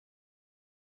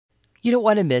You don't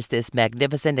want to miss this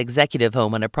magnificent executive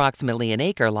home on approximately an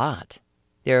acre lot.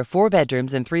 There are 4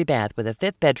 bedrooms and 3 baths with a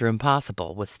 5th bedroom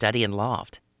possible with study and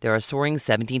loft. There are soaring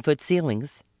 17-foot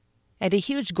ceilings and a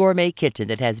huge gourmet kitchen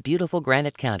that has beautiful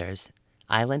granite counters,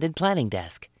 island and planning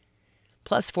desk,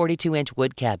 plus 42-inch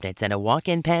wood cabinets and a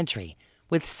walk-in pantry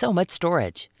with so much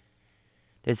storage.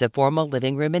 There's a formal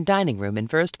living room and dining room and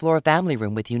first-floor family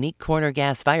room with unique corner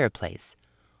gas fireplace,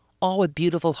 all with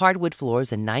beautiful hardwood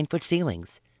floors and 9-foot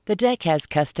ceilings. The deck has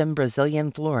custom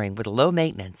Brazilian flooring with low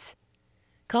maintenance.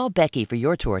 Call Becky for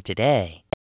your tour today.